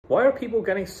Why are people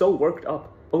getting so worked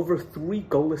up over 3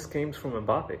 goalless games from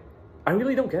Mbappe? I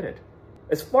really don't get it.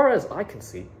 As far as I can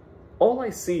see, all I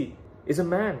see is a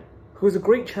man who has a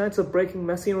great chance of breaking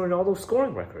Messi and Ronaldo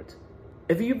scoring records.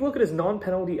 If you look at his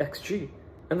non-penalty XG,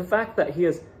 and the fact that he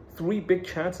has 3 big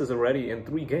chances already in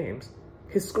 3 games,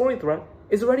 his scoring threat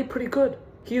is already pretty good.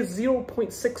 He has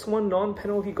 0.61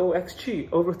 non-penalty goal XG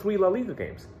over 3 La Liga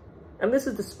games. And this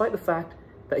is despite the fact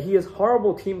that he has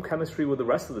horrible team chemistry with the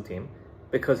rest of the team,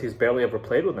 because he's barely ever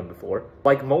played with them before.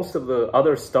 Like most of the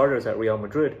other starters at Real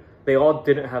Madrid, they all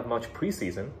didn't have much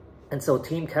preseason, and so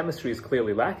team chemistry is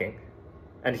clearly lacking.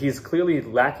 And he's clearly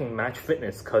lacking match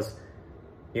fitness because,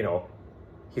 you know,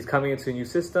 he's coming into a new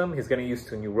system, he's getting used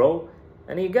to a new role,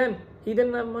 and he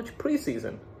didn't have much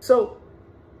preseason. So,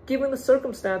 given the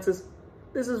circumstances,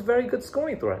 this is very good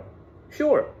scoring threat.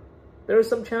 Sure, there are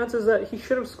some chances that he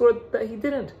should have scored that he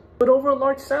didn't, but over a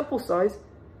large sample size,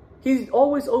 he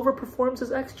always overperforms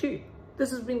his XG. This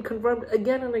has been confirmed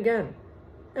again and again.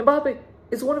 Mbappe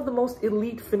is one of the most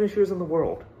elite finishers in the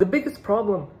world. The biggest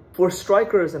problem for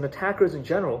strikers and attackers in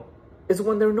general is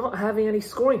when they're not having any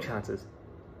scoring chances.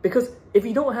 Because if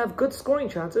you don't have good scoring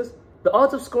chances, the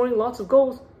odds of scoring lots of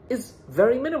goals is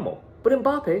very minimal. But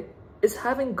Mbappe is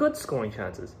having good scoring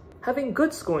chances. Having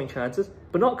good scoring chances,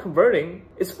 but not converting,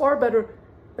 is far better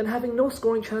than having no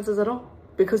scoring chances at all.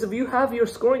 Because if you have your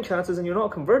scoring chances and you're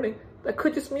not converting, that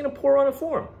could just mean a poor run of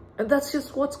form. And that's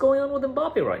just what's going on with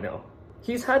Mbappe right now.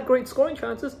 He's had great scoring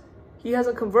chances, he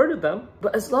hasn't converted them,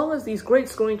 but as long as these great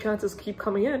scoring chances keep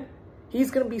coming in, he's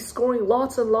going to be scoring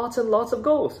lots and lots and lots of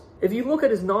goals. If you look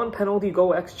at his non-penalty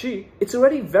goal XG, it's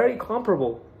already very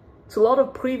comparable to a lot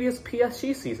of previous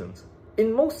PSG seasons.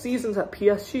 In most seasons at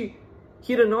PSG,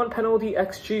 he had a non-penalty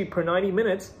XG per 90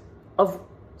 minutes of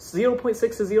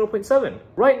 0.6 to 0.7.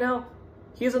 Right now,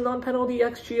 he has a non-penalty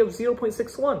XG of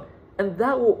 0.61, and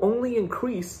that will only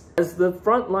increase as the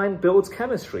front line builds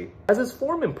chemistry, as his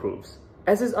form improves,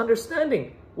 as his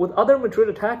understanding with other Madrid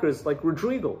attackers like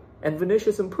Rodrigo and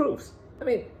Vinicius improves. I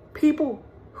mean, people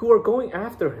who are going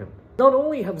after him not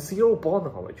only have zero ball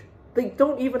knowledge, they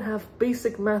don't even have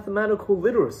basic mathematical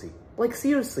literacy. Like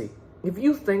seriously, if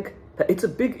you think that it's a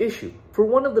big issue for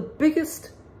one of the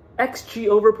biggest XG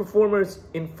overperformers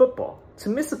in football to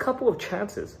miss a couple of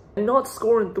chances and not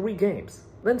score in 3 games,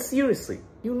 then seriously,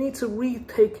 you need to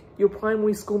retake your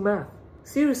primary school math.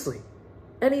 Seriously,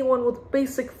 anyone with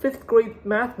basic 5th grade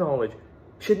math knowledge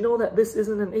should know that this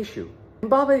isn't an issue.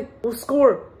 Mbappe will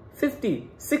score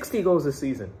 50, 60 goals this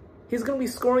season. He's going to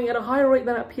be scoring at a higher rate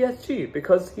than at PSG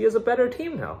because he has a better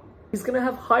team now. He's going to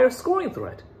have higher scoring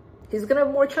threat. He's going to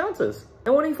have more chances.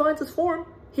 And when he finds his form,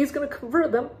 he's going to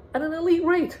convert them at an elite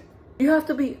rate. You have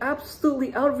to be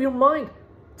absolutely out of your mind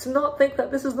to not think that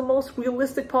this is the most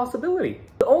realistic possibility.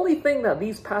 The only thing that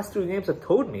these past 3 games have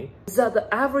told me is that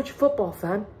the average football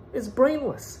fan is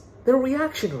brainless. They're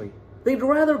reactionary. They'd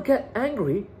rather get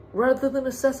angry rather than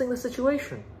assessing the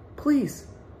situation. Please,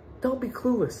 don't be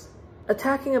clueless.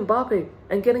 Attacking Mbappe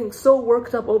and getting so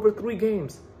worked up over 3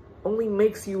 games only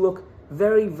makes you look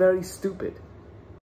very, very stupid.